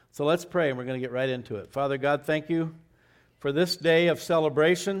So let's pray, and we're going to get right into it. Father God, thank you for this day of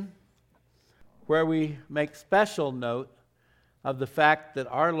celebration where we make special note of the fact that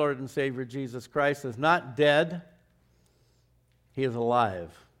our Lord and Savior Jesus Christ is not dead, He is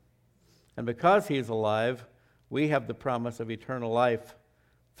alive. And because He is alive, we have the promise of eternal life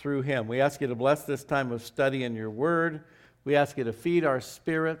through Him. We ask you to bless this time of study in your word. We ask you to feed our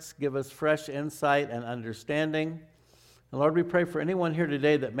spirits, give us fresh insight and understanding. And Lord, we pray for anyone here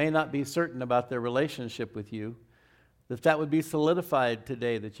today that may not be certain about their relationship with you, that would be solidified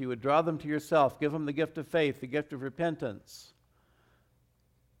today, that you would draw them to yourself, give them the gift of faith, the gift of repentance.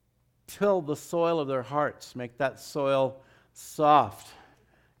 Till the soil of their hearts, make that soil soft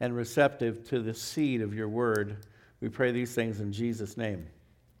and receptive to the seed of your word. We pray these things in Jesus' name.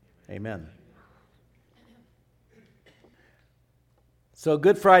 Amen. So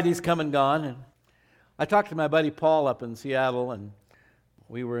Good Friday's come and gone, and I talked to my buddy Paul up in Seattle, and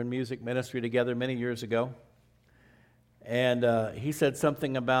we were in music ministry together many years ago. And he said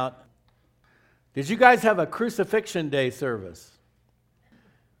something about, did you guys have a Crucifixion Day service?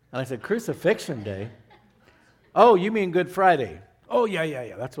 And I said, Crucifixion Day? Oh, you mean Good Friday? Oh,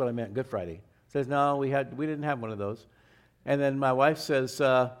 yeah. That's what I meant, Good Friday. Says, no, we didn't have one of those. And then my wife says,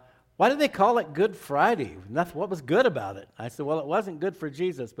 why did they call it Good Friday? What was good about it? I said, well, it wasn't good for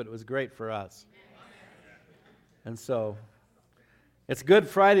Jesus, but it was great for us. And so it's Good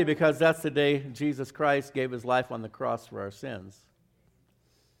Friday because that's the day Jesus Christ gave his life on the cross for our sins.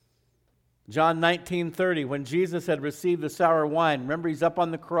 John 19:30, when Jesus had received the sour wine, remember he's up on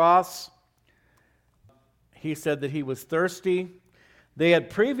the cross. He said that he was thirsty. They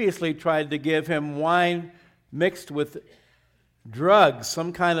had previously tried to give him wine mixed with drugs,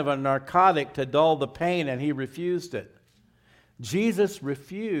 some kind of a narcotic to dull the pain, and he refused it. Jesus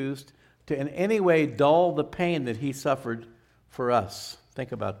refused to in any way dull the pain that he suffered for us.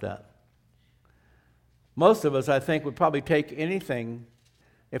 Think about that. Most of us, I think, would probably take anything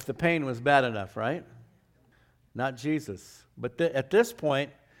if the pain was bad enough, right? Not Jesus. But at this point,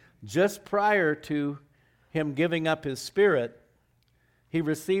 just prior to him giving up his spirit, he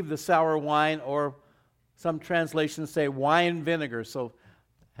received the sour wine, or some translations say wine vinegar. So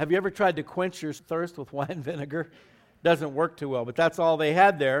have you ever tried to quench your thirst with wine vinegar? Doesn't work too well, but that's all they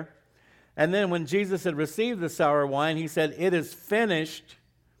had there. And then when Jesus had received the sour wine, he said, it is finished.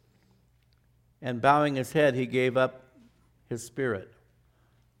 And bowing his head, he gave up his spirit.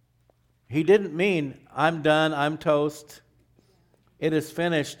 He didn't mean, I'm done, I'm toast. It is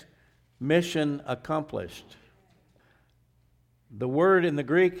finished, mission accomplished. The word in the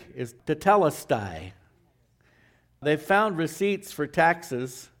Greek is tetelestai. They found receipts for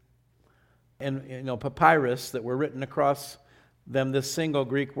taxes in papyrus that were written across them, this single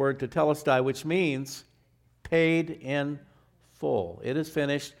Greek word tetelestai, which means paid in full. It is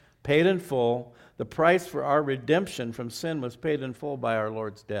finished, paid in full. The price for our redemption from sin was paid in full by our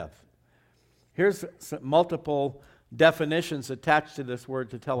Lord's death. Here's multiple definitions attached to this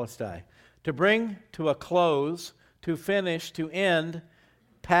word tetelestai. To bring to a close, to finish, to end,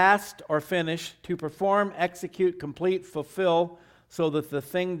 past or finish, to perform, execute, complete, fulfill, so that the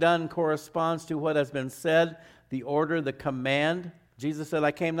thing done corresponds to what has been said, the order, the command. Jesus said,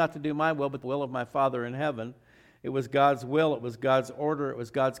 I came not to do my will, but the will of my Father in heaven. It was God's will, it was God's order, it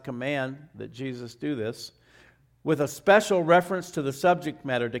was God's command that Jesus do this, with a special reference to the subject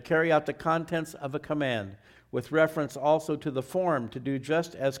matter, to carry out the contents of a command, with reference also to the form, to do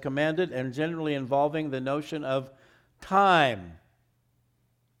just as commanded, and generally involving the notion of time.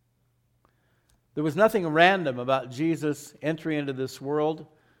 There was nothing random about Jesus' entry into this world,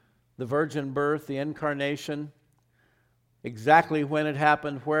 the virgin birth, the incarnation, exactly when it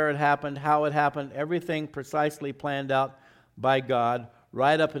happened, where it happened, how it happened, everything precisely planned out by God,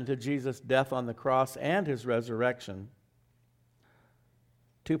 right up into Jesus' death on the cross and his resurrection,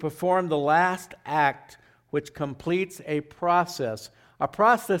 to perform the last act which completes a process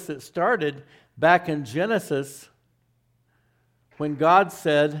that started back in Genesis when God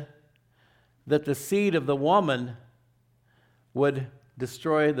said that the seed of the woman would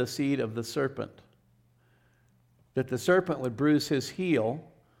destroy the seed of the serpent, that the serpent would bruise his heel,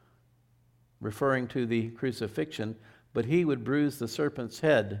 referring to the crucifixion, but he would bruise the serpent's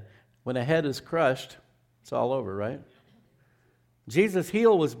head. When a head is crushed, it's all over, right? Jesus'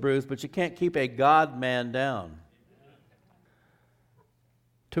 heel was bruised, but you can't keep a God-man down.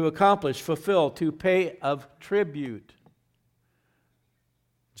 To accomplish, fulfill, to pay of tribute.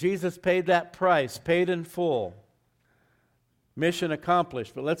 Jesus paid that price, paid in full. Mission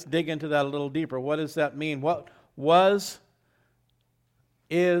accomplished. But let's dig into that a little deeper. What does that mean? What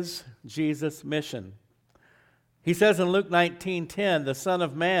is Jesus' mission? He says in Luke 19:10, the Son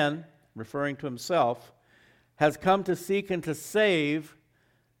of Man, referring to himself, has come to seek and to save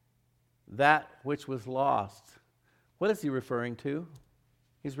that which was lost. What is he referring to?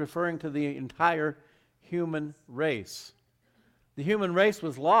 He's referring to the entire human race. The human race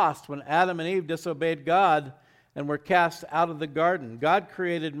was lost when Adam and Eve disobeyed God and were cast out of the garden. God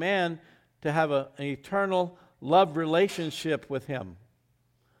created man to have an eternal love relationship with him.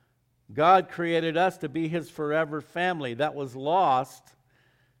 God created us to be his forever family. That was lost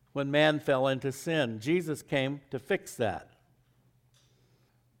when man fell into sin. Jesus came to fix that.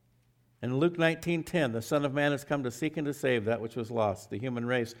 In Luke 19:10, the Son of Man has come to seek and to save that which was lost, the human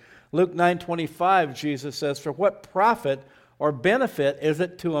race. Luke 9:25, Jesus says, "For what profit or benefit is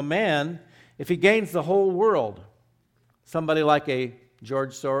it to a man if he gains the whole world?" Somebody like a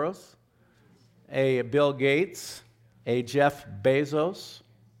George Soros, a Bill Gates, a Jeff Bezos,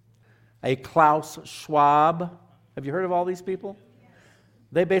 a Klaus Schwab. Have you heard of all these people?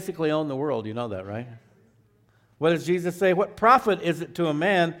 They basically own the world. You know that, right? What does Jesus say? What profit is it to a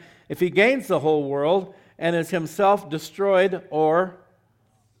man if he gains the whole world and is himself destroyed or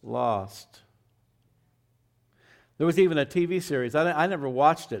lost? There was even a TV series. I never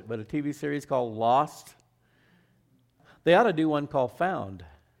watched it, but a TV series called Lost. They ought to do one called Found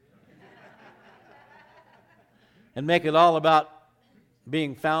and make it all about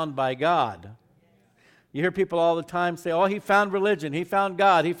being found by God. You hear people all the time say, oh, he found religion, he found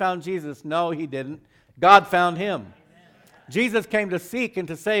God, he found Jesus. No, he didn't. God found him. Amen. Jesus came to seek and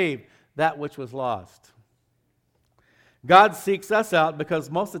to save that which was lost. God seeks us out because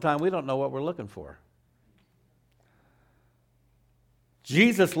most of the time we don't know what we're looking for.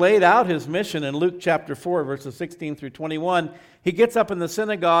 Jesus laid out his mission in Luke chapter 4, verses 16 through 21. He gets up in the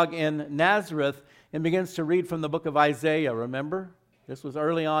synagogue in Nazareth and begins to read from the book of Isaiah, remember? This was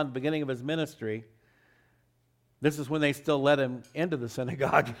early on, beginning of his ministry. This is when they still let him into the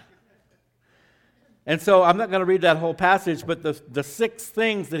synagogue. And so I'm not going to read that whole passage, but the 6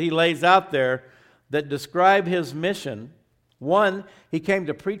 things that he lays out there that describe his mission. 1, he came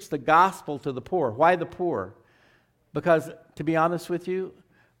to preach the gospel to the poor. Why the poor? Because, to be honest with you,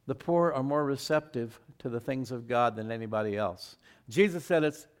 the poor are more receptive to the things of God than anybody else. Jesus said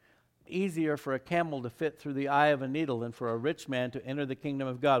it's easier for a camel to fit through the eye of a needle than for a rich man to enter the kingdom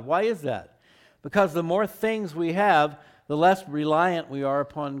of God. Why is that? Because the more things we have, the less reliant we are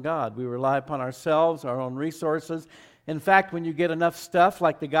upon God. We rely upon ourselves, our own resources. In fact, when you get enough stuff,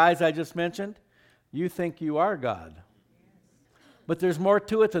 like the guys I just mentioned, you think you are God. But there's more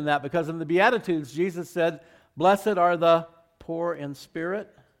to it than that, because in the Beatitudes, Jesus said, "Blessed are the poor in spirit,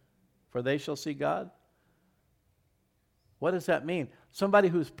 for they shall see God." What does that mean? Somebody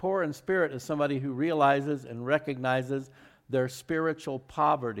who's poor in spirit is somebody who realizes and recognizes their spiritual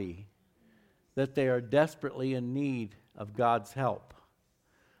poverty, that they are desperately in need of God's help.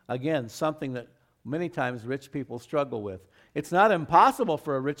 Again, something that many times rich people struggle with. It's not impossible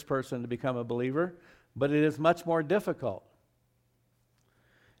for a rich person to become a believer, but it is much more difficult.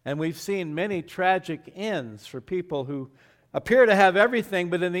 And we've seen many tragic ends for people who appear to have everything,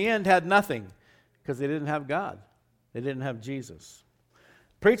 but in the end had nothing because they didn't have God. They didn't have Jesus.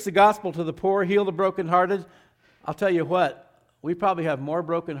 Preach the gospel to the poor, heal the brokenhearted. I'll tell you what, we probably have more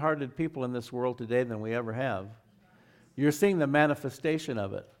brokenhearted people in this world today than we ever have. You're seeing the manifestation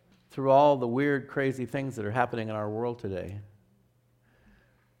of it through all the weird, crazy things that are happening in our world today.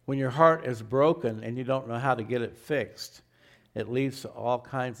 When your heart is broken and you don't know how to get it fixed, it leads to all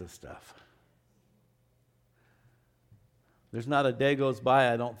kinds of stuff. There's not a day goes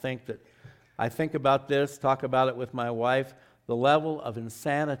by, I don't think, that I think about this, talk about it with my wife, the level of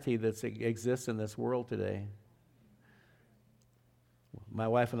insanity that exists in this world today. My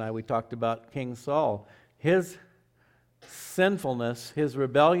wife and I, we talked about King Saul. His sinfulness, his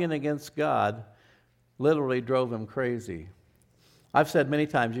rebellion against God, literally drove him crazy. I've said many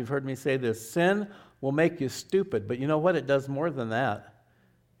times, you've heard me say this, sin will make you stupid, but you know what? It does more than that.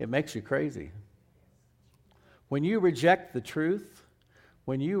 It makes you crazy. When you reject the truth,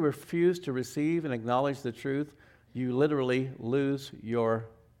 when you refuse to receive and acknowledge the truth, you literally lose your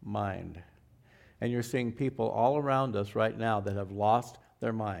mind. And you're seeing people all around us right now that have lost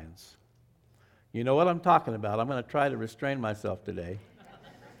their minds. You know what I'm talking about. I'm going to try to restrain myself today.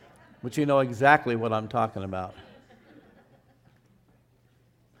 But you know exactly what I'm talking about.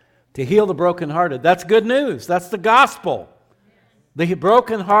 To heal the brokenhearted. That's good news. That's the gospel. The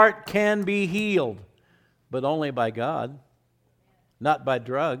broken heart can be healed, but only by God. Not by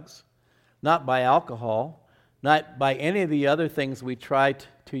drugs, not by alcohol, not by any of the other things we try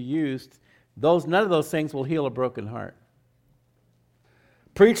to use. None of those things will heal a broken heart.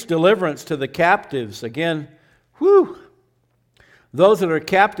 Preach deliverance to the captives. Again, Whew! Those that are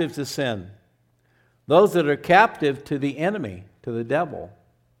captive to sin. Those that are captive to the enemy, to the devil.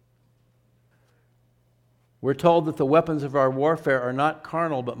 We're told that the weapons of our warfare are not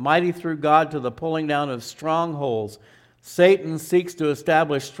carnal, but mighty through God to the pulling down of strongholds. Satan seeks to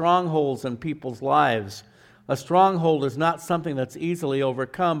establish strongholds in people's lives. A stronghold is not something that's easily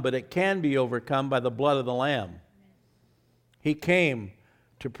overcome, but it can be overcome by the blood of the Lamb. He came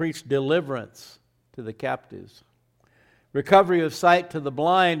to preach deliverance to the captives, recovery of sight to the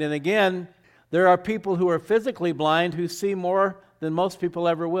blind. And again, there are people who are physically blind who see more than most people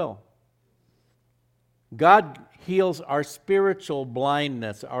ever will. God heals our spiritual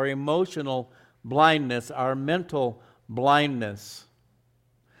blindness, our emotional blindness, our mental blindness.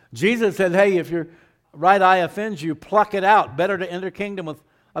 Jesus said, hey, if your right eye offends you, pluck it out. Better to enter the kingdom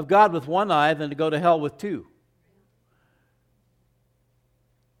of God with one eye than to go to hell with two.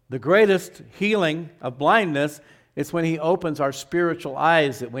 The greatest healing of blindness is when He opens our spiritual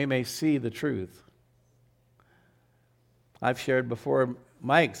eyes that we may see the truth. I've shared before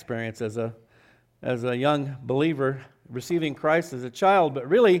my experience as a young believer receiving Christ as a child, but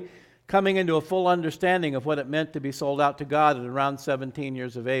really coming into a full understanding of what it meant to be sold out to God at around 17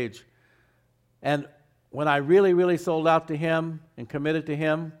 years of age. And when I really, really sold out to Him and committed to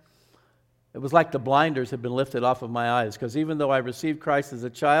Him, it was like the blinders had been lifted off of my eyes, because even though I received Christ as a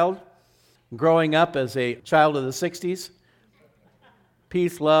child, growing up as a child of the 60s,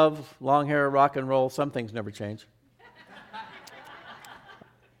 peace, love, long hair, rock and roll, some things never change.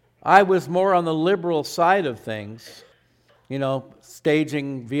 I was more on the liberal side of things,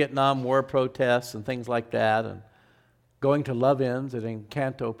 staging Vietnam War protests and things like that, and going to love-ins at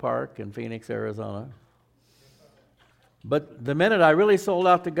Encanto Park in Phoenix, Arizona. But the minute I really sold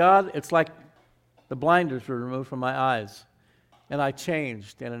out to God, it's like the blinders were removed from my eyes. And I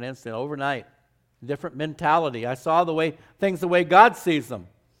changed in an instant, overnight. Different mentality. I saw things the way God sees them.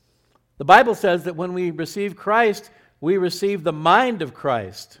 The Bible says that when we receive Christ, we receive the mind of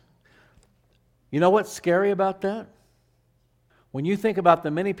Christ. You know what's scary about that? When you think about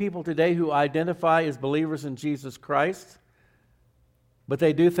the many people today who identify as believers in Jesus Christ, but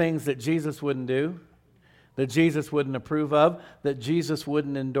they do things that Jesus wouldn't do, that Jesus wouldn't approve of, that Jesus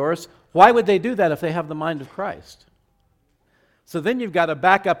wouldn't endorse. Why would they do that if they have the mind of Christ? So then you've got to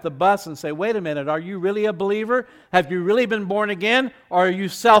back up the bus and say, wait a minute, are you really a believer? Have you really been born again? Or are you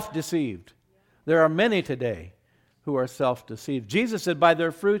self-deceived? There are many today who are self-deceived. Jesus said, by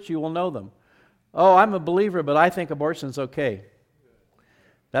their fruits you will know them. Oh, I'm a believer, but I think abortion's okay.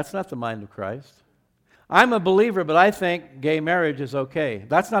 That's not the mind of Christ. I'm a believer, but I think gay marriage is okay.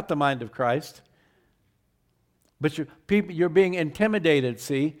 That's not the mind of Christ. But you're being intimidated,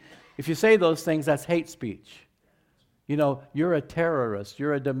 see? If you say those things, that's hate speech. You're a terrorist.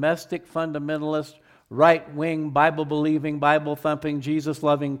 You're a domestic fundamentalist, right-wing, Bible-believing, Bible-thumping,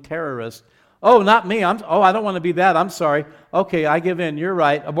 Jesus-loving terrorist. Oh, not me. I don't want to be that. I'm sorry. Okay, I give in. You're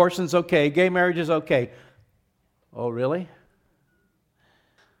right. Abortion's okay. Gay marriage is okay. Oh, really?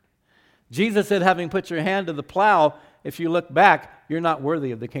 Jesus said, having put your hand to the plow, if you look back, you're not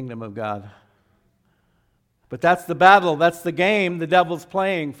worthy of the kingdom of God. But that's the battle. That's the game the devil's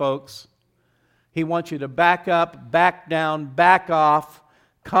playing, folks. He wants you to back up, back down, back off,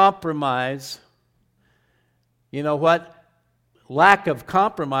 compromise. You know what? Lack of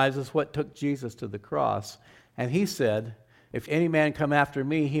compromise is what took Jesus to the cross. And He said, if any man come after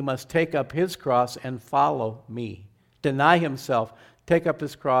me, he must take up his cross and follow me. Deny himself, take up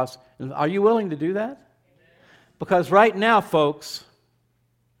his cross. And are you willing to do that? Because right now, folks,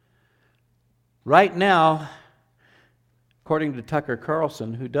 according to Tucker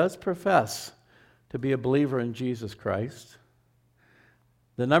Carlson, who does profess to be a believer in Jesus Christ,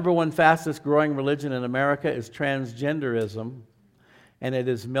 the number one fastest growing religion in America is transgenderism, and it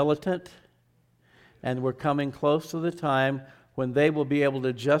is militant, and we're coming close to the time when they will be able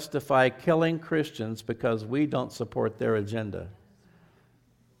to justify killing Christians because we don't support their agenda.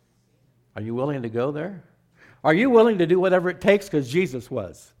 Are you willing to go there? Are you willing to do whatever it takes? Because Jesus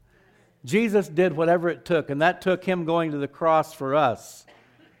was. Jesus did whatever it took, and that took Him going to the cross for us.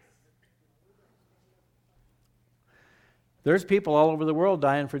 There's people all over the world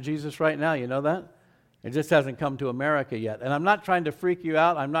dying for Jesus right now. You know that? It just hasn't come to America yet. And I'm not trying to freak you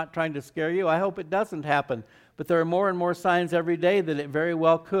out. I'm not trying to scare you. I hope it doesn't happen. But there are more and more signs every day that it very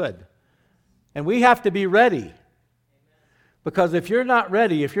well could. And we have to be ready. Because if you're not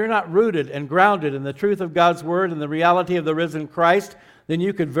ready, if you're not rooted and grounded in the truth of God's Word and the reality of the risen Christ, then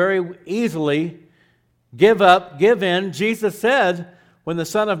you could very easily give up, give in. Jesus said, when the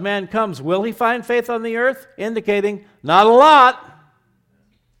Son of Man comes, will He find faith on the earth? Indicating, not a lot.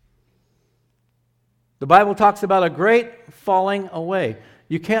 The Bible talks about a great falling away.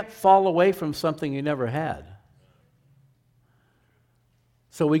 You can't fall away from something you never had.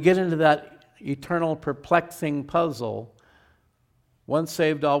 So we get into that eternal perplexing puzzle. Once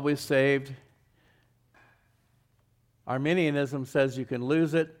saved, always saved. Arminianism says you can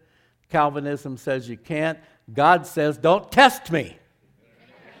lose it. Calvinism says you can't. God says, don't test me.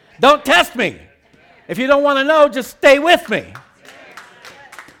 Don't test me. If you don't want to know, just stay with me.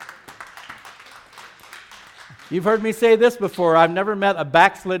 You've heard me say this before. I've never met a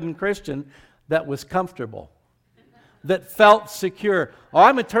backslidden Christian that was comfortable, that felt secure. Oh,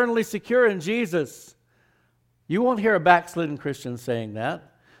 I'm eternally secure in Jesus. You won't hear a backslidden Christian saying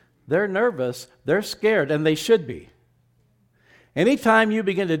that. They're nervous, they're scared, and they should be. Anytime you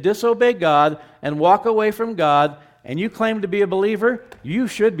begin to disobey God and walk away from God, and you claim to be a believer, you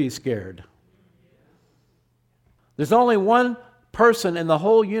should be scared. There's only one person in the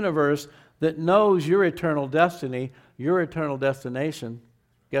whole universe that knows your eternal destiny, your eternal destination.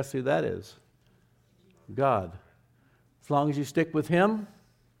 Guess who that is? God. As long as you stick with Him,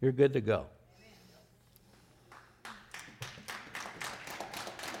 you're good to go.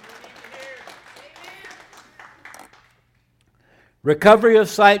 Recovery of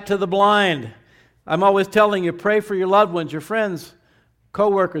sight to the blind. I'm always telling you, pray for your loved ones, your friends,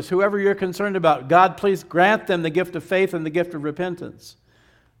 co-workers, whoever you're concerned about. God, please grant them the gift of faith and the gift of repentance.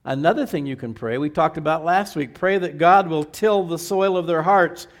 Another thing you can pray, we talked about last week, pray that God will till the soil of their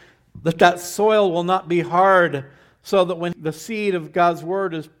hearts, that soil will not be hard, so that when the seed of God's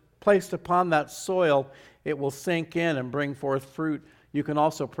Word is placed upon that soil, it will sink in and bring forth fruit. You can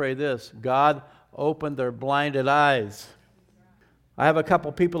also pray this: God, open their blinded eyes. I have a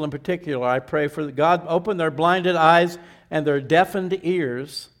couple people in particular I pray for. God, open their blinded eyes and their deafened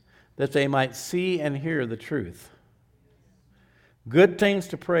ears, that they might see and hear the truth. Good things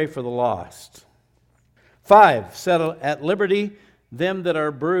to pray for the lost. 5, set at liberty them that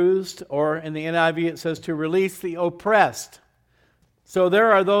are bruised, or in the NIV it says to release the oppressed. So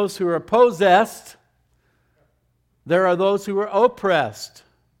there are those who are possessed. There are those who are oppressed.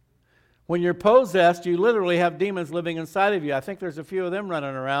 When you're possessed, you literally have demons living inside of you. I think there's a few of them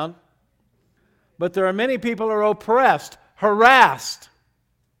running around. But there are many people who are oppressed, harassed.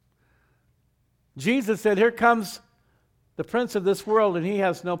 Jesus said, here comes the prince of this world, and he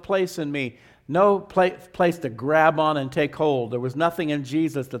has no place in me, no place to grab on and take hold. There was nothing in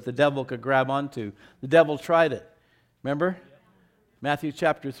Jesus that the devil could grab onto. The devil tried it. Remember? Matthew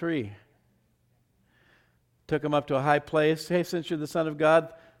chapter 3. Took him up to a high place. Hey, since you're the Son of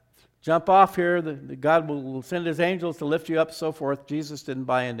God, jump off here. God will send His angels to lift you up, so forth. Jesus didn't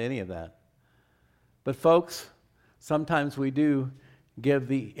buy into any of that. But folks, sometimes we do give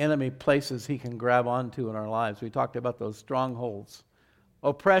the enemy places he can grab onto in our lives. We talked about those strongholds.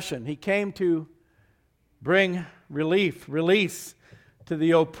 Oppression. He came to bring release to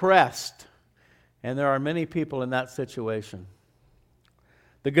the oppressed. And there are many people in that situation.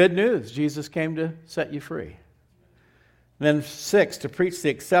 The good news, Jesus came to set you free. And then 6, to preach the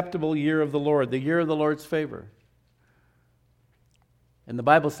acceptable year of the Lord, the year of the Lord's favor. And the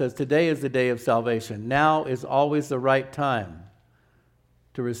Bible says today is the day of salvation. Now is always the right time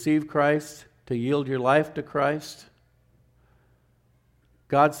to receive Christ, to yield your life to Christ.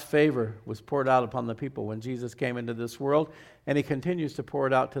 God's favor was poured out upon the people when Jesus came into this world, and He continues to pour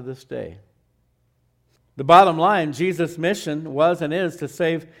it out to this day. The bottom line, Jesus' mission was and is to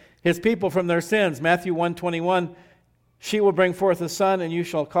save His people from their sins. Matthew 1:21, she will bring forth a son, and you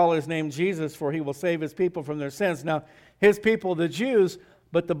shall call his name Jesus, for he will save his people from their sins. Now, His people, the Jews,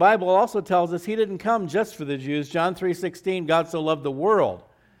 but the Bible also tells us He didn't come just for the Jews. John 3:16, God so loved the world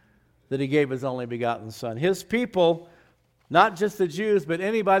that He gave His only begotten Son. His people, not just the Jews, but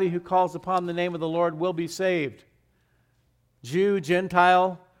anybody who calls upon the name of the Lord will be saved. Jew,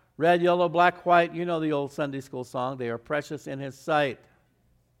 Gentile, red, yellow, black, white, you know the old Sunday school song, they are precious in His sight.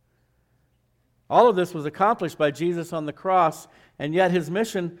 All of this was accomplished by Jesus on the cross, and yet His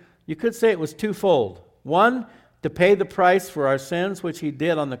mission, you could say it was twofold. One, to pay the price for our sins, which He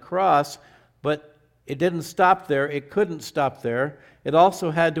did on the cross, but it didn't stop there. It couldn't stop there. It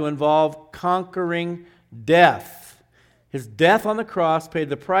also had to involve conquering death. His death on the cross paid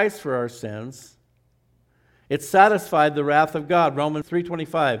the price for our sins. It satisfied the wrath of God. Romans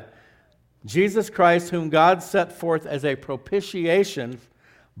 3:25. Jesus Christ, whom God set forth as a propitiation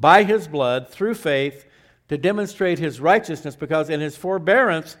by His blood through faith to demonstrate His righteousness, because in His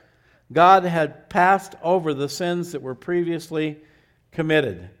forbearance God had passed over the sins that were previously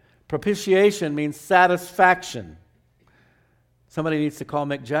committed. Propitiation means satisfaction. Somebody needs to call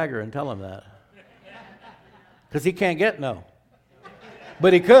Mick Jagger and tell him that. Because he can't get no.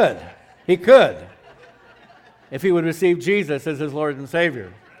 But he could. He could. if he would receive Jesus as his Lord and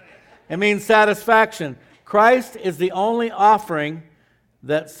Savior. It means satisfaction. Christ is the only offering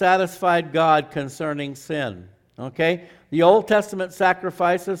that satisfied God concerning sin. Okay? The Old Testament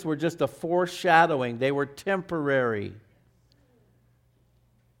sacrifices were just a foreshadowing. They were temporary.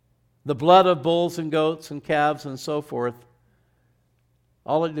 The blood of bulls and goats and calves and so forth,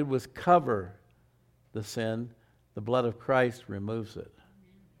 all it did was cover the sin. The blood of Christ removes it.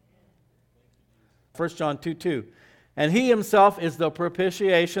 1 John 2:2. And he himself is the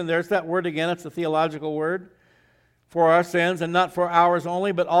propitiation. There's that word again. It's a theological word. For our sins, and not for ours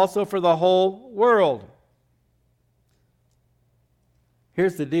only, but also for the whole world.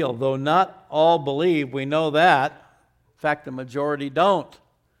 Here's the deal. Though not all believe, we know that. In fact, the majority don't.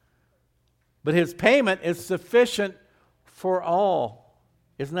 But his payment is sufficient for all.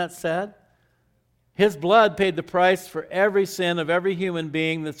 Isn't that sad? His blood paid the price for every sin of every human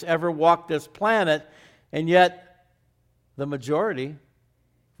being that's ever walked this planet, and yet the majority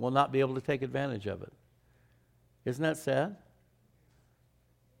will not be able to take advantage of it. Isn't that sad?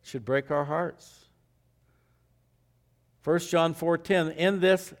 It should break our hearts. 1 John 4:10, in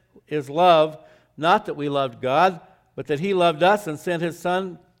this is love, not that we loved God, but that he loved us and sent his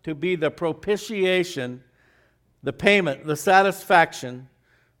Son to be the propitiation, the payment, the satisfaction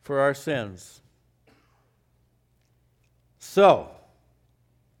for our sins. So,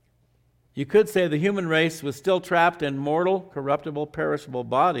 you could say the human race was still trapped in mortal, corruptible, perishable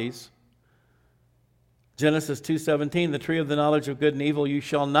bodies. Genesis 2:17, the tree of the knowledge of good and evil you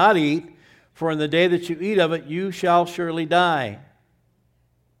shall not eat, for in the day that you eat of it, you shall surely die.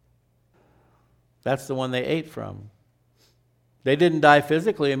 That's the one they ate from. They didn't die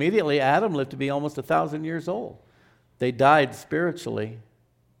physically immediately. Adam lived to be almost 1,000 years old. They died spiritually.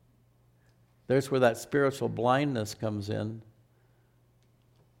 There's where that spiritual blindness comes in.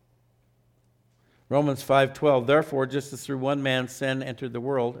 Romans 5:12, therefore, just as through one man's sin entered the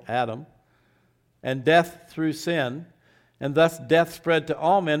world, Adam, and death through sin, and thus death spread to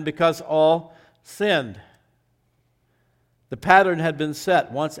all men because all sinned. The pattern had been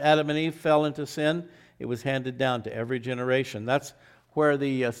set. Once Adam and Eve fell into sin, it was handed down to every generation. That's where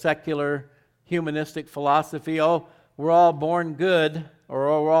the secular humanistic philosophy, we're all born good,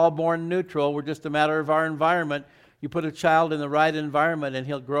 or we're all born neutral, we're just a matter of our environment. You put a child in the right environment and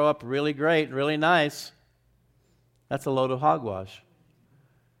he'll grow up really great, really nice. That's a load of hogwash.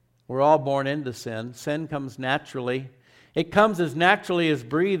 We're all born into sin. Sin comes naturally. It comes as naturally as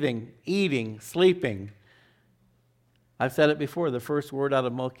breathing, eating, sleeping. I've said it before, the first word out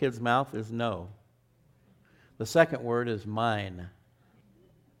of most kids' mouth is no. The second word is mine.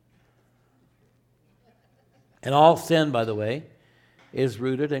 And all sin, by the way, is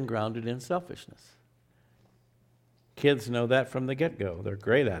rooted and grounded in selfishness. Kids know that from the get-go. They're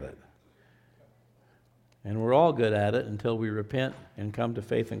great at it. And we're all good at it until we repent and come to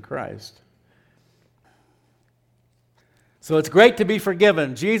faith in Christ. So it's great to be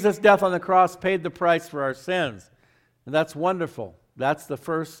forgiven. Jesus' death on the cross paid the price for our sins. And that's wonderful. That's the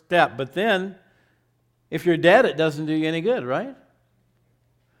first step. But then, if you're dead, it doesn't do you any good, right?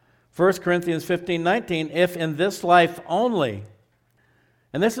 1 Corinthians 15:19, if in this life only.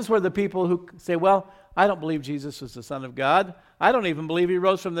 And this is where the people who say, well, I don't believe Jesus is the Son of God. I don't even believe he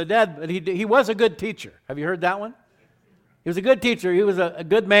rose from the dead, but he was a good teacher. Have you heard that one? He was a good teacher. He was a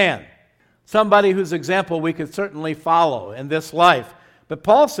good man. Somebody whose example we could certainly follow in this life. But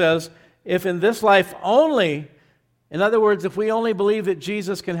Paul says, if in this life only, in other words, if we only believe that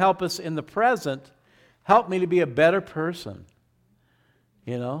Jesus can help us in the present, help me to be a better person.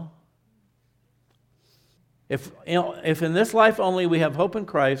 You know? If in this life only we have hope in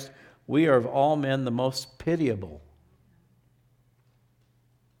Christ, we are of all men the most pitiable.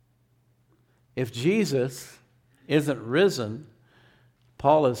 If Jesus isn't risen,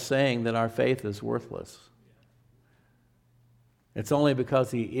 Paul is saying that our faith is worthless. It's only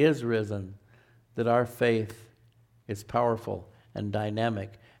because he is risen that our faith is powerful and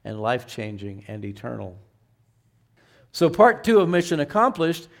dynamic and life-changing and eternal. So part 2 of Mission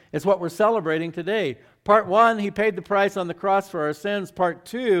Accomplished is what we're celebrating today. Part 1, he paid the price on the cross for our sins. Part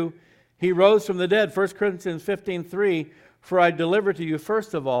 2, he rose from the dead. 1 Corinthians 15:3, for I deliver to you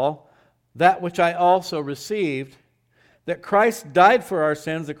first of all that which I also received, that Christ died for our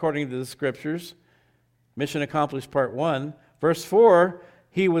sins according to the Scriptures. Mission Accomplished Part 1. Verse 4,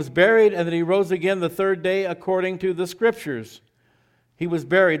 he was buried and that he rose again the third day according to the Scriptures. He was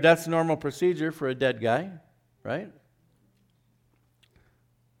buried. That's normal procedure for a dead guy, right?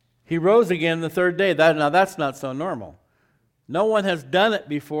 He rose again the third day. Now that's not so normal. No one has done it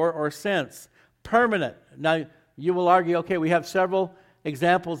before or since. Permanent. Now you will argue, okay, we have several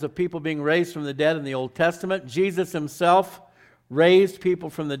examples of people being raised from the dead in the Old Testament. Jesus himself raised people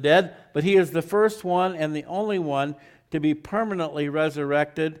from the dead, but he is the first one and the only one to be permanently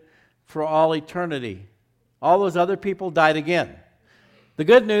resurrected for all eternity. All those other people died again. The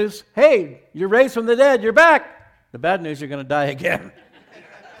good news, hey, you're raised from the dead, you're back. The bad news, you're going to die again.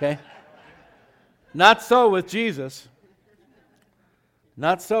 Okay? Not so with Jesus.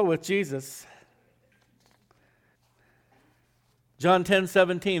 Not so with Jesus. John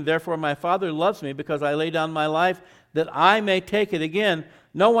 10:17, therefore my Father loves me because I lay down my life that I may take it again.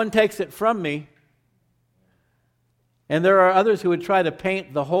 No one takes it from me. And there are others who would try to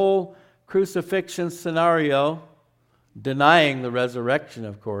paint the whole crucifixion scenario, denying the resurrection,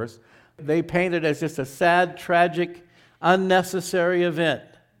 of course. They paint it as just a sad, tragic, unnecessary event.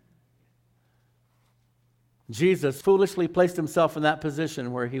 Jesus foolishly placed himself in that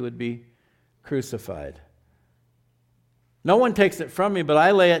position where he would be crucified. No one takes it from me, but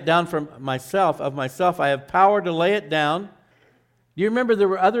I lay it down for myself. Of myself, I have power to lay it down. Do you remember there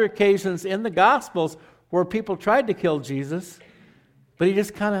were other occasions in the Gospels where people tried to kill Jesus, but he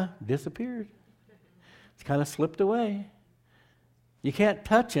just kind of disappeared. He kind of slipped away. You can't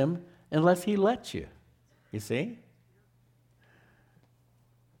touch him unless he lets you. You see?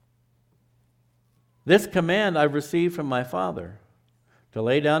 This command I've received from my Father, to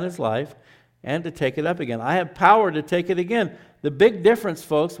lay down his life and to take it up again. I have power to take it again. The big difference,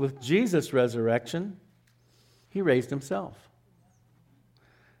 folks, with Jesus' resurrection, he raised himself.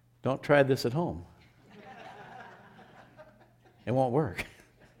 Don't try this at home. It won't work.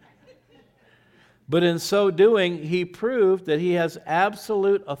 But in so doing, he proved that he has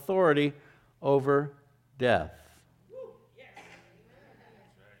absolute authority over death.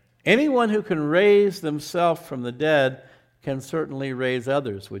 Anyone who can raise themselves from the dead can certainly raise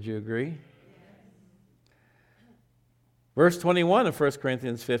others. Would you agree? Verse 21 of 1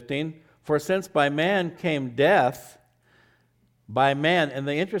 Corinthians 15, for since by man came death, by man, and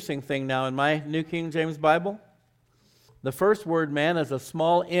the interesting thing now in my New King James Bible, the first word man is a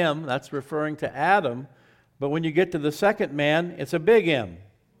small m, that's referring to Adam, but when you get to the second man, it's a big M.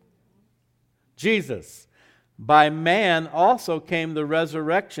 Jesus. By man also came the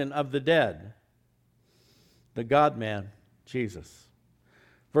resurrection of the dead. The God-man, Jesus.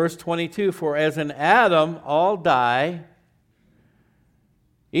 Verse 22, for as in Adam all die,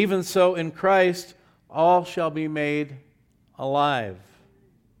 even so in Christ all shall be made alive.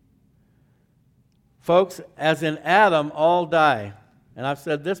 Folks, as in Adam all die. And I've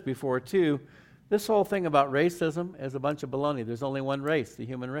said this before too. This whole thing about racism is a bunch of baloney. There's only one race, the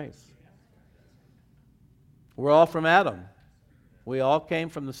human race. We're all from Adam. We all came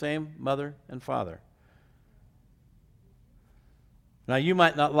from the same mother and father. Now, you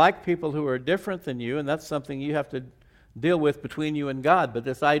might not like people who are different than you, and that's something you have to deal with between you and God. But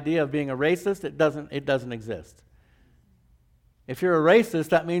this idea of being a racist, it doesn't exist. If you're a racist,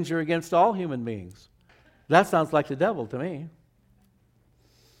 that means you're against all human beings. That sounds like the devil to me.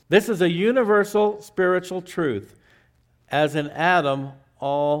 This is a universal spiritual truth. As in Adam,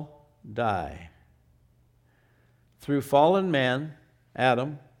 all die. Through fallen man,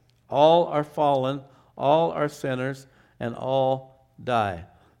 Adam, all are fallen, all are sinners, and all die.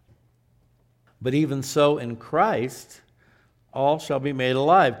 But even so in Christ, all shall be made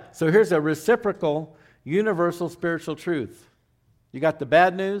alive. So here's a reciprocal, universal spiritual truth. You got the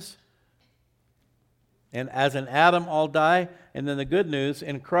bad news, and as in Adam all die, and then the good news,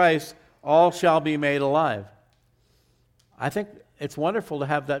 in Christ all shall be made alive. I think it's wonderful to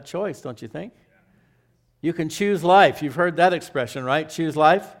have that choice, don't you think? You can choose life. You've heard that expression, right? Choose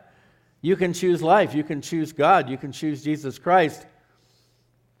life. You can choose life. You can choose God. You can choose Jesus Christ.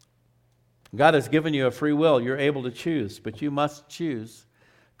 God has given you a free will. You're able to choose, but you must choose.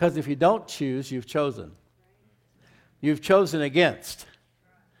 Because if you don't choose, you've chosen. You've chosen against.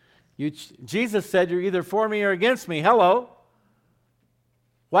 Jesus said, you're either for me or against me. Hello.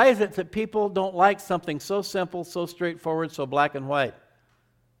 Why is it that people don't like something so simple, so straightforward, so black and white?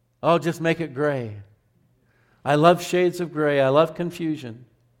 Oh, just make it gray. I love shades of gray. I love confusion.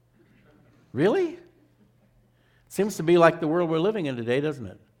 Really? Seems to be like the world we're living in today, doesn't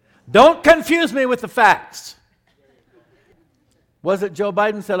it? Don't confuse me with the facts. Was it Joe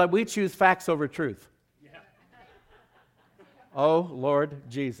Biden said, we choose facts over truth? Yeah. Oh, Lord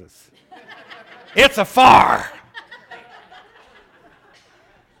Jesus. It's a far.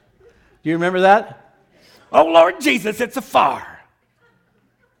 Do you remember that? Oh, Lord Jesus, it's a far.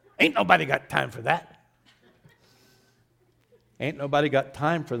 Ain't nobody got time for that. Ain't nobody got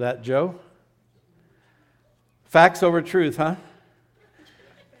time for that, Joe. Facts over truth, huh?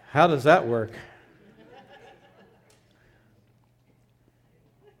 How does that work?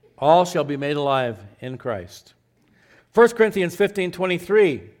 All shall be made alive in Christ. 1 Corinthians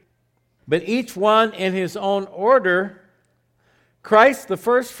 15:23. But each one in his own order, Christ the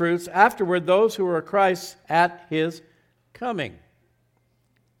firstfruits, afterward those who are Christ's at his coming.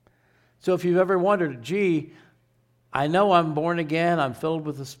 So if you've ever wondered, gee, I know I'm born again, I'm filled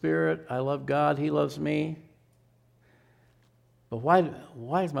with the Spirit, I love God, He loves me, but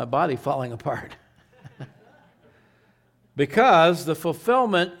why is my body falling apart? Because the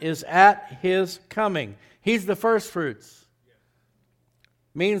fulfillment is at His coming. He's the firstfruits.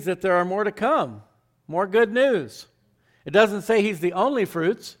 Means that there are more to come, more good news. It doesn't say He's the only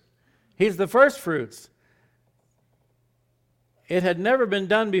fruits. He's the firstfruits. It had never been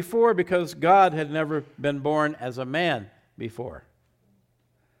done before because God had never been born as a man before.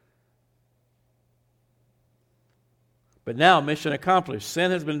 But now, mission accomplished.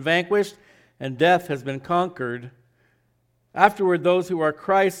 Sin has been vanquished and death has been conquered. Afterward, those who are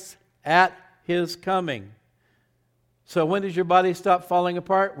Christ's at His coming. So when does your body stop falling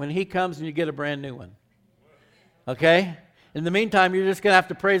apart? When He comes and you get a brand new one. Okay? In the meantime, you're just going to have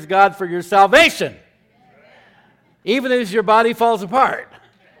to praise God for your salvation. Even as your body falls apart.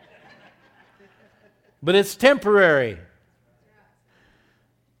 But it's temporary.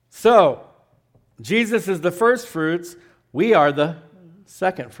 So, Jesus is the first fruits. We are the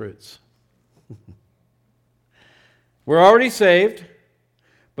second fruits. We're already saved,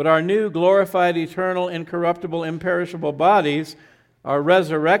 but our new glorified, eternal, incorruptible, imperishable bodies, our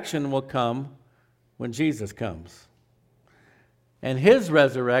resurrection will come when Jesus comes. And His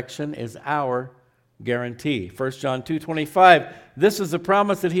resurrection is our guarantee. 1 John 2:25. This is the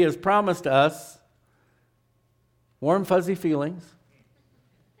promise that He has promised us. Warm, fuzzy feelings.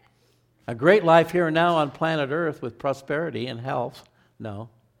 A great life here and now on planet Earth with prosperity and health. No.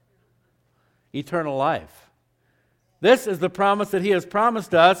 Eternal life. This is the promise that He has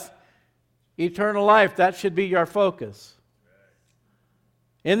promised us. Eternal life. That should be your focus.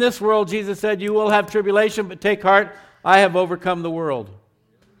 In this world, Jesus said, you will have tribulation, but take heart, I have overcome the world.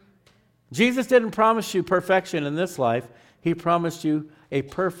 Jesus didn't promise you perfection in this life. He promised you a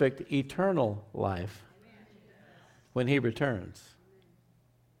perfect eternal life when He returns.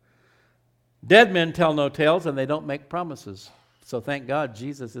 Dead men tell no tales and they don't make promises. So thank God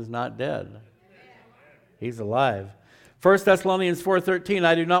Jesus is not dead. He's alive. 1 Thessalonians 4:13,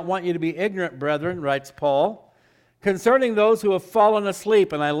 I do not want you to be ignorant, brethren, writes Paul, concerning those who have fallen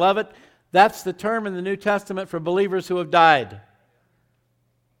asleep. And I love it. That's the term in the New Testament for believers who have died.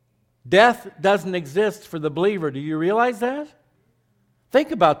 Death doesn't exist for the believer. Do you realize that?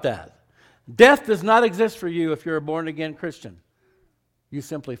 Think about that. Death does not exist for you if you're a born-again Christian. You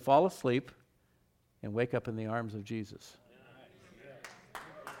simply fall asleep and wake up in the arms of Jesus.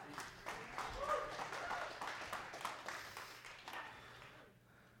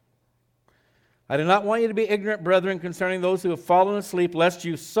 I do not want you to be ignorant, brethren, concerning those who have fallen asleep, lest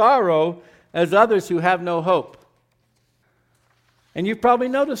you sorrow as others who have no hope. And you've probably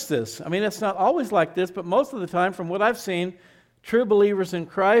noticed this. I mean, it's not always like this, but most of the time, from what I've seen, true believers in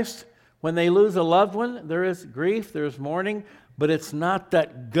Christ, when they lose a loved one, there is grief, there's mourning, but it's not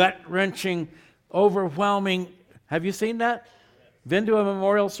that gut-wrenching, overwhelming. Have you seen that? Been to a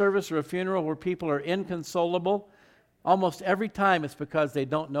memorial service or a funeral where people are inconsolable? Almost every time it's because they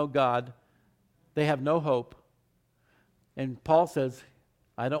don't know God. They have no hope. And Paul says,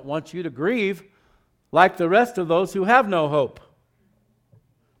 I don't want you to grieve like the rest of those who have no hope.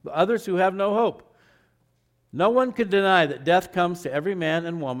 The others who have no hope. No one could deny that death comes to every man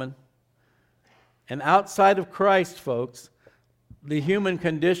and woman. And outside of Christ, folks, the human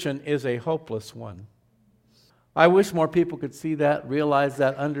condition is a hopeless one. I wish more people could see that, realize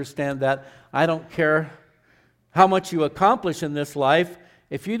that, understand that. I don't care how much you accomplish in this life.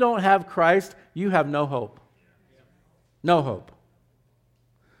 If you don't have Christ, you have no hope. No hope.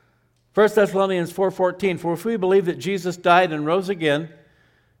 1 Thessalonians 4:14, for if we believe that Jesus died and rose again,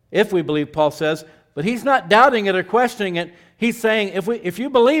 if we believe, Paul says, but he's not doubting it or questioning it. He's saying, if you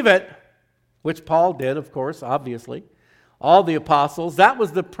believe it, which Paul did, of course, obviously, all the apostles, that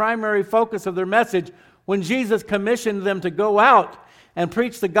was the primary focus of their message when Jesus commissioned them to go out and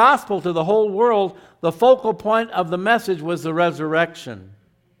preach the gospel to the whole world. The focal point of the message was the resurrection.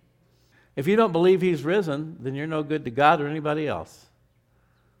 If you don't believe He's risen, then you're no good to God or anybody else,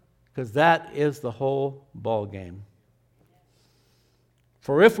 because that is the whole ball game.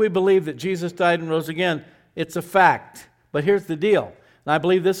 For if we believe that Jesus died and rose again, it's a fact. But here's the deal, and I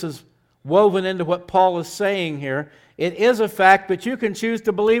believe this is woven into what Paul is saying here. It is a fact, but you can choose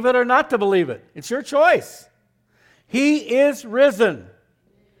to believe it or not to believe it. It's your choice. He is risen.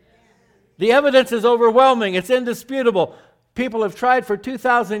 The evidence is overwhelming. It's indisputable. People have tried for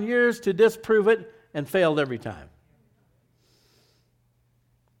 2,000 years to disprove it and failed every time.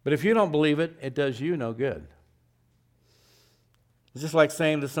 But if you don't believe it, it does you no good. It's just like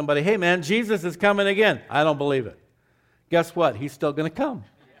saying to somebody, hey man, Jesus is coming again. I don't believe it. Guess what? He's still going to come.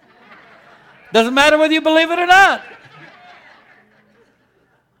 Doesn't matter whether you believe it or not.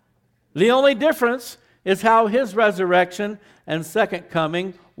 The only difference is how his resurrection and second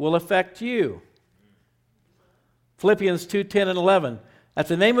coming will affect you. Philippians 2, 10 and 11. At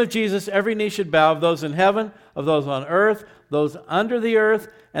the name of Jesus, every knee should bow, of those in heaven, of those on earth, those under the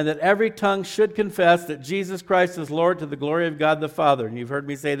earth, and that every tongue should confess that Jesus Christ is Lord, to the glory of God the Father. And you've heard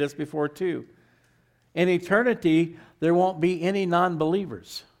me say this before too. In eternity, there won't be any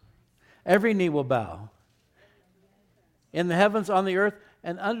non-believers. Every knee will bow. In the heavens, on the earth,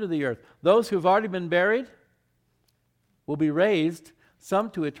 and under the earth. Those who've already been buried will be raised,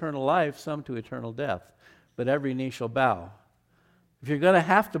 some to eternal life, some to eternal death. But every knee shall bow. If you're going to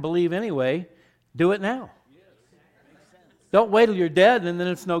have to believe anyway, do it now. Don't wait till you're dead and then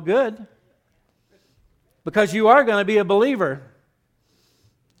it's no good. Because you are going to be a believer.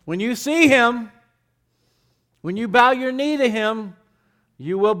 When you see him, when you bow your knee to him,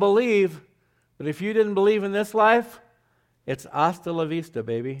 you will believe. But if you didn't believe in this life, it's hasta la vista,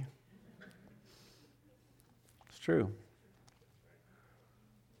 baby. It's true.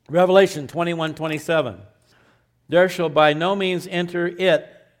 Revelation 21:27. There shall by no means enter it,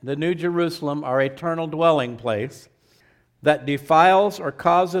 the New Jerusalem, our eternal dwelling place, that defiles or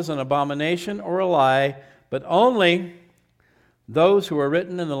causes an abomination or a lie, but only those who are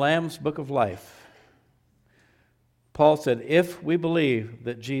written in the Lamb's book of life. Paul said, if we believe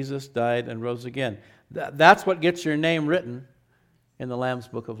that Jesus died and rose again, that's what gets your name written in the Lamb's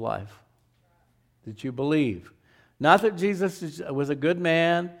book of life. That you believe. Not that Jesus was a good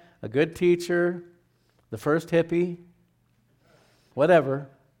man, a good teacher, the first hippie, whatever.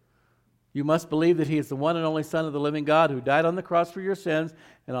 You must believe that he is the one and only Son of the living God who died on the cross for your sins,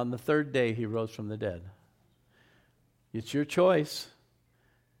 and on the third day he rose from the dead. It's your choice.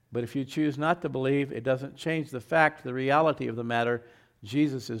 But if you choose not to believe, it doesn't change the fact, the reality of the matter.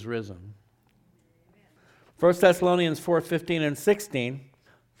 Jesus is risen. 1 Thessalonians 4:15 and 16.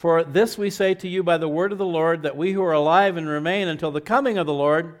 For this we say to you by the word of the Lord, that we who are alive and remain until the coming of the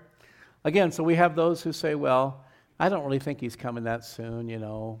Lord. Again, so we have those who say, well, I don't really think he's coming that soon,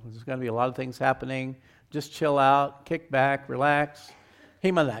 There's going to be a lot of things happening. Just chill out, kick back, relax.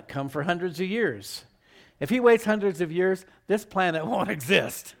 He might not come for hundreds of years. If he waits hundreds of years, this planet won't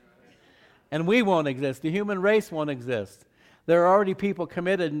exist. And we won't exist. The human race won't exist. There are already people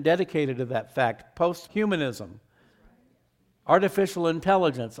committed and dedicated to that fact. Post-humanism, artificial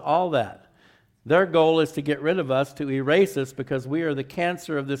intelligence, all that. Their goal is to get rid of us, to erase us, because we are the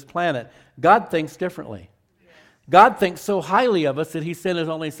cancer of this planet. God thinks differently. God thinks so highly of us that he sent his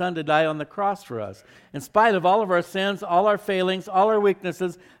only Son to die on the cross for us. In spite of all of our sins, all our failings, all our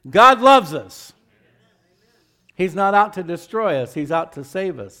weaknesses, God loves us. He's not out to destroy us. He's out to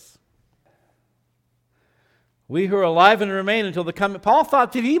save us. We who are alive and remain until the coming. Paul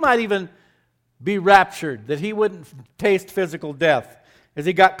thought that he might even be raptured, that he wouldn't taste physical death. As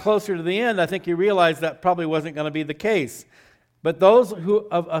he got closer to the end, I think he realized that probably wasn't going to be the case. But those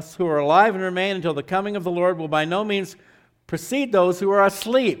of us who are alive and remain until the coming of the Lord will by no means precede those who are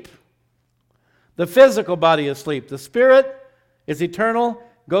asleep. The physical body is asleep. The spirit is eternal,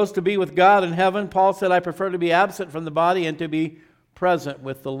 goes to be with God in heaven. Paul said, I prefer to be absent from the body and to be present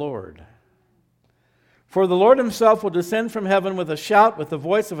with the Lord. For the Lord himself will descend from heaven with a shout, with the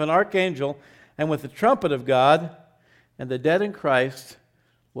voice of an archangel, and with the trumpet of God, and the dead in Christ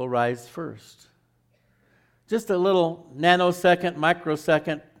will rise first. Just a little nanosecond,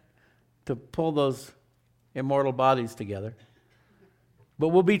 microsecond to pull those immortal bodies together. But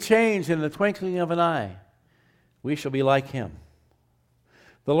we'll be changed in the twinkling of an eye. We shall be like him.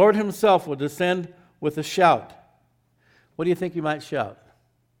 The Lord himself will descend with a shout. What do you think you might shout?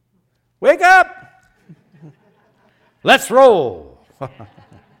 Wake up! Let's roll!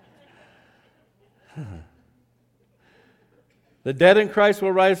 The dead in Christ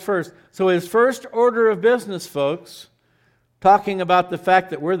will rise first. So his first order of business, folks, talking about the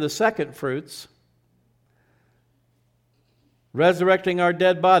fact that we're the second fruits, resurrecting our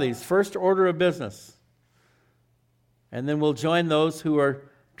dead bodies, first order of business. And then we'll join those who are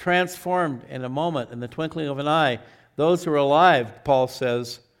transformed in a moment, in the twinkling of an eye. Those who are alive, Paul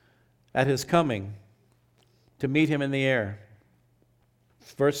says, at his coming, to meet him in the air.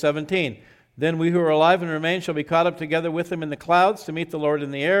 Verse 17. Then we who are alive and remain shall be caught up together with him in the clouds to meet the Lord in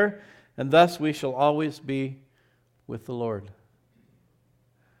the air, and thus we shall always be with the Lord.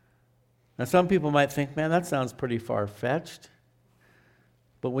 Now, some people might think, man, that sounds pretty far-fetched.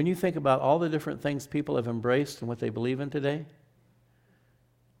 But when you think about all the different things people have embraced and what they believe in today,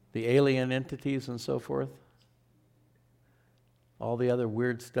 the alien entities and so forth, all the other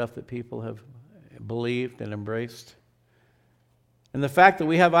weird stuff that people have believed and embraced, and the fact that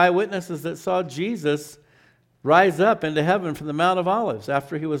we have eyewitnesses that saw Jesus rise up into heaven from the Mount of Olives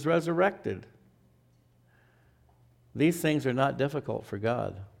after he was resurrected. These things are not difficult for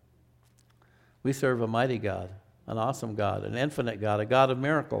God. We serve a mighty God, an awesome God, an infinite God, a God of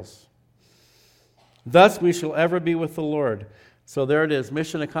miracles. Thus we shall ever be with the Lord. So there it is,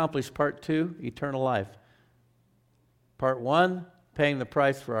 mission accomplished, part 2, eternal life. Part 1, paying the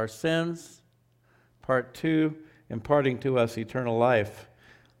price for our sins. Part 2, imparting to us eternal life.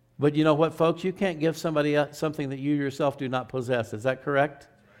 But you know what, folks? You can't give somebody else something that you yourself do not possess. Is that correct?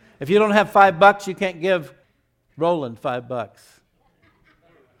 If you don't have $5, you can't give Roland $5.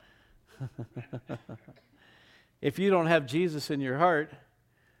 If you don't have Jesus in your heart,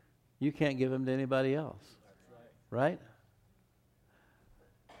 you can't give him to anybody else. Right?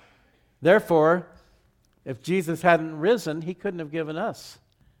 Therefore, if Jesus hadn't risen, he couldn't have given us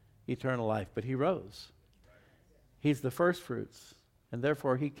eternal life, but he rose. He's the first fruits, and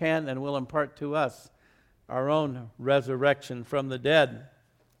therefore he can and will impart to us our own resurrection from the dead.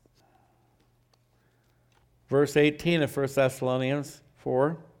 Verse 18 of 1 Thessalonians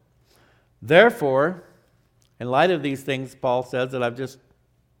 4. Therefore, in light of these things, Paul says that I've just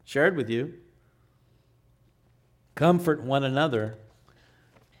shared with you, comfort one another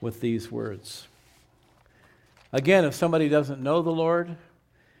with these words. Again, if somebody doesn't know the Lord,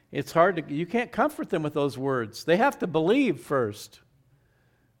 it's hard to, you can't comfort them with those words. They have to believe first.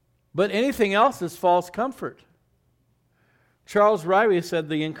 But anything else is false comfort. Charles Ryrie said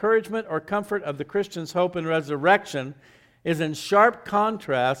the encouragement or comfort of the Christian's hope and resurrection is in sharp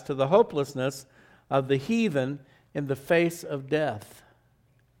contrast to the hopelessness of the heathen in the face of death.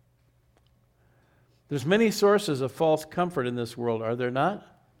 There's many sources of false comfort in this world, are there not?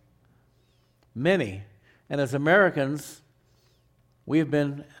 Many. And as Americans, we've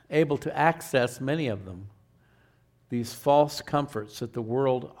been able to access many of them, these false comforts that the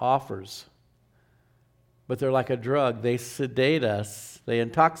world offers. But they're like a drug. They sedate us. They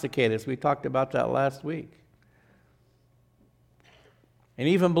intoxicate us. We talked about that last week. And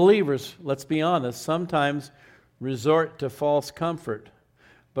even believers, let's be honest, sometimes resort to false comfort.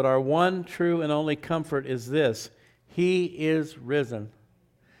 But our one true and only comfort is this: he is risen.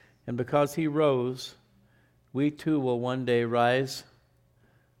 And because he rose, we too will one day rise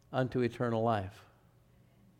unto eternal life.